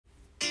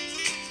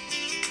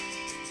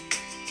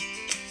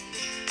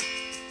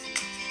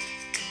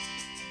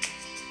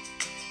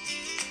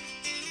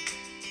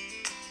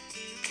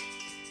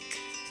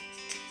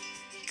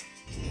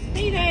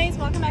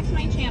welcome back to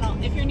my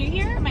channel. If you're new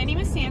here, my name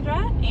is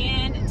Sandra,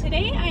 and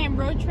today I am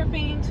road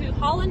tripping to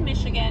Holland,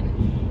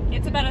 Michigan.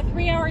 It's about a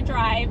 3-hour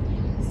drive,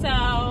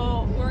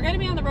 so we're going to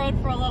be on the road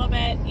for a little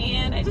bit,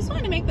 and I just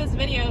wanted to make this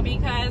video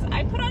because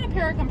I put on a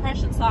pair of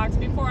compression socks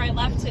before I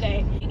left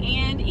today,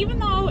 and even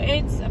though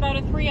it's about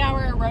a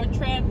 3-hour road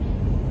trip,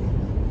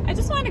 I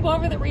just wanted to go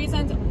over the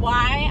reasons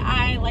why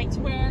I like to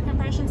wear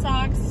compression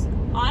socks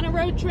on a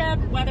road trip,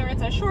 whether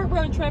it's a short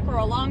road trip or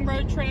a long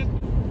road trip,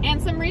 and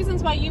some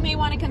reasons why you may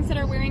want to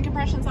consider wearing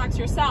compression socks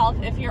yourself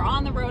if you're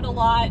on the road a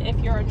lot, if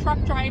you're a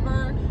truck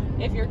driver,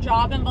 if your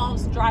job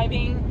involves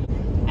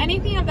driving,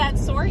 anything of that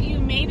sort. You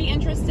may be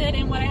interested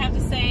in what I have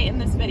to say in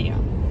this video.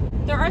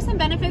 There are some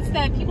benefits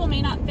that people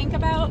may not think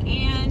about,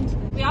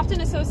 and we often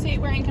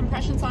associate wearing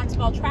compression socks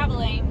while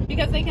traveling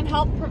because they can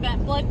help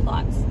prevent blood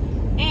clots.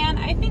 And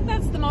I think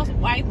that's the most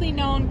widely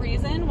known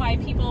reason why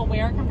people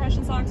wear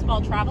compression socks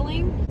while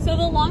traveling. So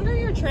the longer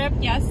your trip,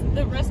 yes,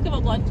 the risk of a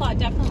blood clot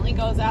definitely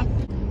goes up.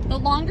 The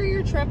longer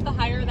your trip, the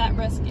higher that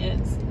risk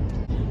is.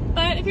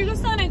 But if you're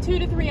just on a 2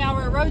 to 3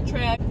 hour road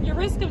trip, your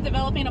risk of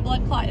developing a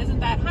blood clot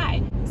isn't that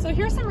high. So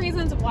here's some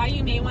reasons why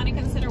you may want to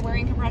consider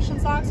wearing compression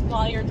socks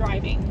while you're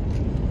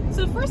driving.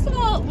 So first of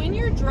all, when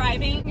you're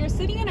driving, you're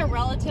sitting in a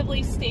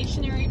relatively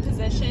stationary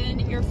position.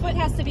 Your foot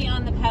has to be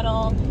on the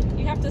pedal.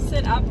 You have to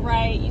sit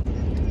upright.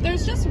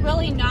 There's just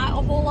really not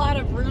a whole lot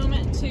of room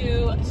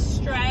to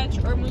stretch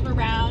or move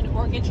around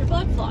or get your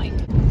blood flowing.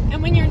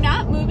 And when you're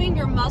not moving,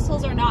 your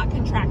muscles are not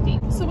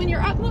contracting. So when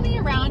you're up moving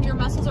around, your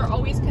muscles are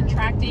always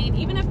contracting,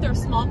 even if they're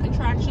small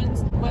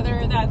contractions,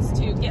 whether that's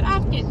to get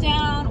up, get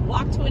down,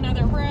 walk to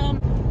another room.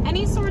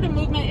 Any sort of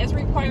movement is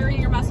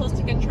requiring your muscles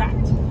to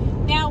contract.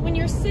 Now, when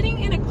you're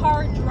sitting in a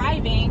car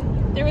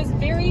driving, there is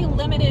very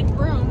limited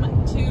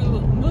room to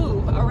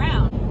move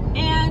around,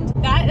 and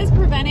that is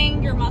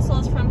preventing your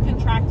muscles from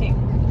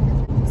contracting.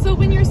 So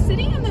when you're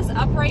sitting in this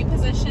upright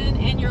position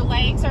and your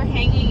legs are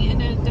hanging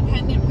in a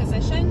dependent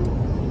position,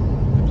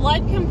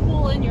 blood can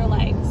pool in your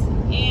legs,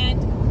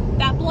 and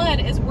that blood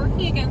is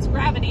working against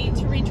gravity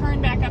to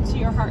return back up to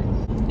your heart.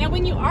 Now,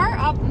 when you are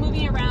up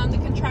moving around, the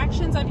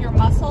contractions of your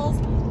muscles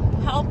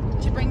help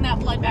to bring that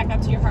blood back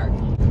up to your heart.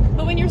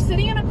 But when you're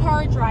sitting in a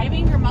car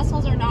driving, your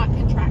muscles are not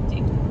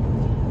contracting.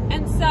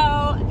 And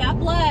so that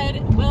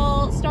blood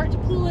will start to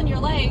pool in your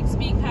legs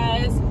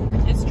because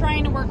it's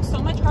trying to work so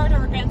much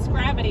harder against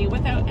gravity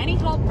without any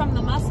help from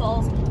the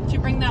muscles to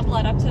bring that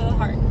blood up to the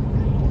heart.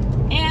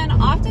 And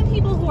often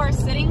people who are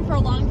sitting for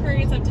long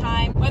periods of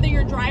time, whether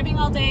you're driving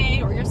all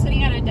day or you're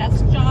sitting at a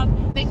desk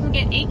job, they can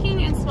get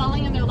aching and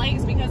swelling in their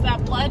legs because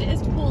that blood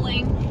is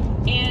pooling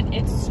and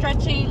it's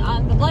stretching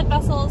on the blood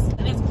vessels,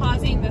 and it's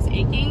causing this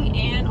aching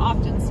and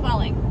often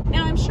swelling.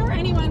 Now, I'm sure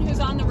anyone who's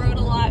on the road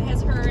a lot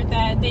has heard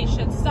that they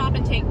should stop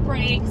and take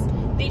breaks.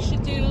 They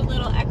should do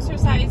little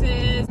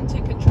exercises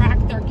to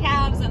contract their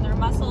calves and their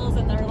muscles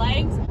and their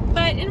legs.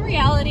 But in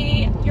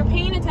reality, you're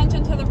paying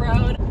attention to the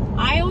road.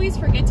 I always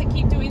forget to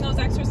keep doing those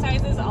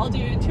exercises. I'll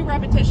do 2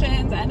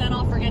 repetitions and then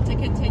I'll forget to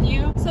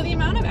continue. So the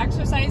amount of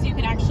exercise you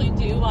can actually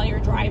do while you're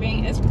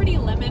driving is pretty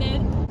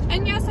limited.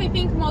 And yes, I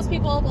think most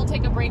people will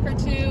take a break or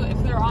 2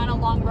 if they're on a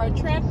long road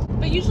trip,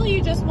 but usually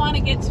you just want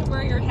to get to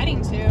where you're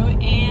heading to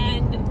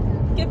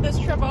and get this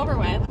trip over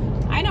with.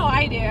 I know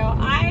I do.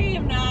 I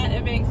am not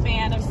a big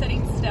fan of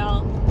sitting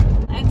still.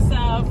 And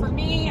so for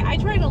me, I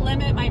try to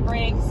limit my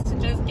breaks to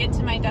just get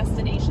to my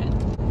destination.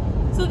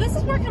 So this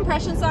is where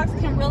compression socks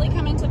can really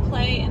come into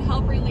play and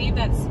help relieve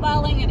that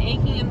swelling and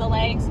aching in the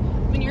legs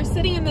when you're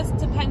sitting in this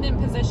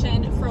dependent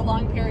position for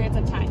long periods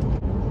of time.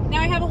 Now,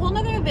 I have a whole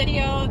other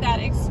video that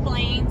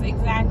explains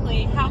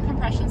exactly how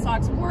compression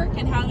socks work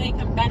and how they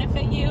can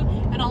benefit you,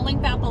 and I'll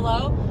link that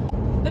below.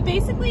 But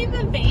basically,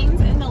 the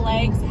veins in the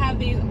legs have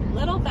these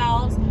little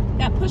valves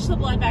that push the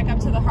blood back up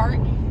to the heart,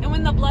 and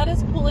when the blood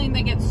is pooling,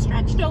 they get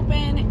stretched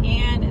open,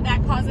 and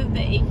that causes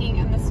the aching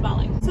and the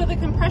swelling. So the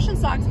compression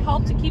socks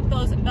help to keep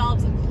those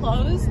valves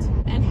closed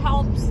and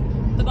helps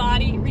the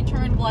body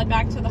return blood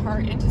back to the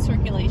heart into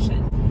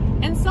circulation.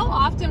 And so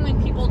often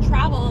when people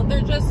travel,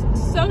 they're just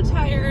so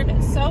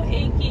tired, so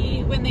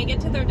achy when they get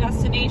to their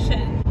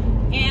destination,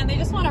 and they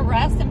just want to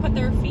rest and put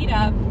their feet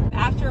up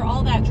after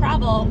all that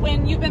travel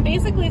when you've been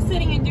basically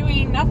sitting and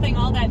doing nothing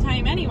all that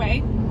time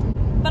anyway.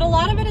 But a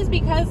lot of it is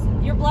because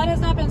your blood has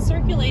not been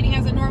circulating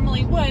as it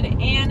normally would,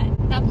 and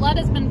that blood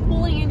has been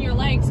pooling in your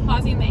legs,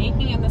 causing the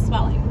aching and the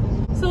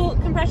swelling. So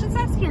compression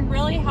socks can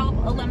really help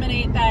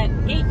eliminate that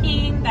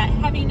aching, that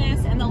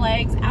heaviness in the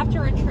legs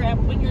after a trip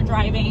when you're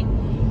driving.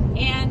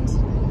 And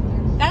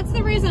that's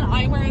the reason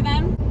I wear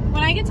them.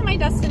 When I get to my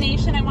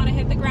destination, I want to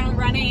hit the ground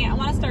running. I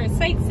want to start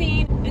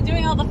sightseeing and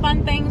doing all the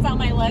fun things on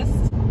my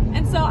list.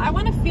 And so I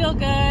want to feel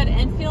good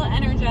and feel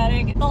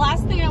energetic. The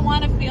last thing I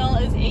want to feel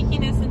is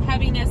achiness and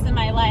heaviness in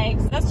my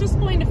legs. That's just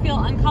going to feel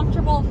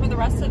uncomfortable for the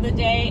rest of the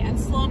day and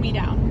slow me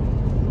down.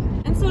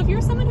 And so if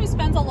you're someone who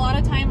spends a lot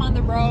of time on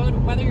the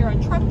road, whether you're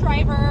a truck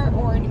driver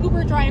or an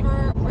Uber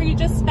driver, or you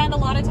just spend a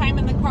lot of time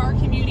in the car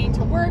commuting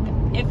to work,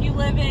 if you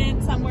live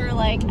in somewhere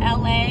like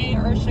LA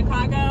or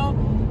Chicago,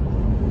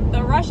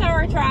 the rush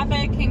hour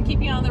traffic can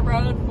keep you on the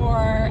road for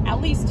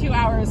at least 2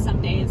 hours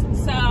some days.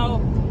 So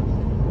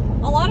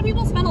a lot of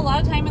people spend a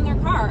lot of time in their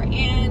car,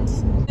 and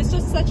it's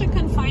just such a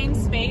confined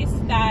space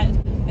that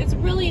it's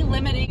really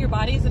limiting your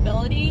body's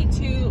ability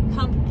to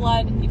pump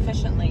blood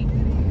efficiently.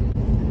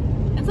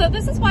 And so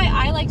this is why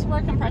I like to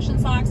wear compression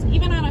socks,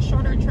 even on a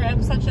shorter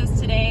trip such as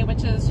today,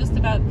 which is just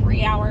about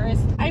 3 hours.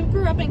 I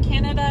grew up in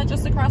Canada,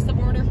 just across the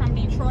border from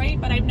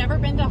Detroit, but I've never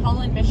been to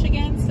Holland,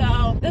 Michigan,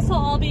 so this will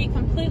all be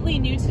completely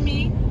new to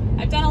me.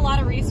 I've done a lot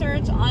of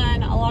research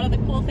on a lot of the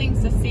cool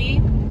things to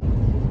see.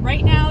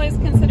 Right now is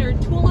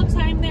considered tulip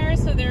time there,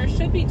 so there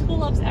should be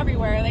tulips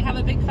everywhere. They have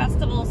a big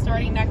festival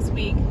starting next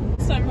week.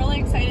 So I'm really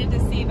excited to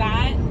see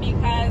that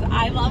because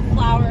I love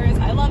flowers,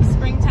 I love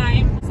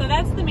springtime. So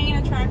that's the main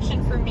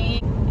attraction for me.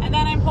 And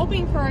then I'm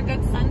hoping for a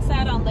good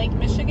sunset on Lake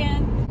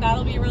Michigan.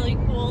 That'll be really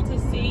cool to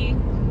see.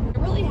 I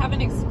really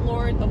haven't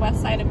explored the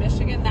west side of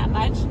Michigan that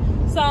much.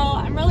 So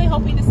I'm really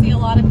hoping to see a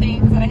lot of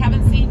things that I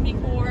haven't seen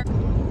before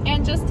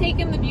and just take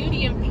in the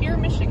beauty of pure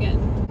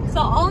Michigan.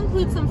 So I'll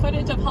include some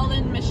footage of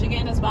Holland,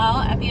 Michigan as well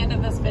at the end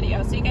of this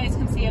video so you guys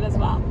can see it as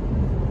well.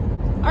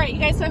 Alright you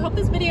guys, so I hope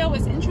this video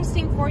was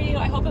interesting for you.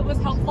 I hope it was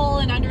helpful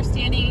in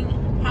understanding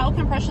how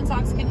compression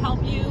socks can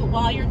help you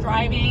while you're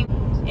driving.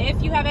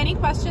 If you have any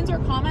questions or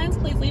comments,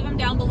 please leave them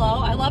down below.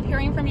 I love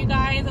hearing from you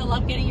guys. I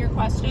love getting your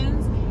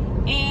questions.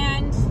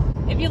 And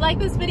if you like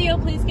this video,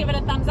 please give it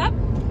a thumbs up.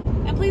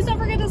 And please don't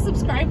forget to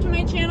subscribe to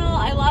my channel.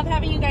 I love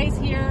having you guys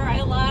here.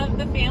 I love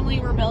the family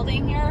we're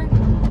building here.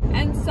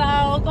 And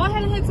so go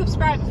ahead and hit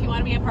subscribe if you want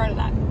to be a part of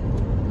that.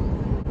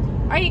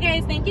 Alright you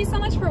guys, thank you so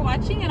much for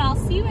watching, and I'll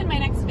see you in my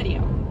next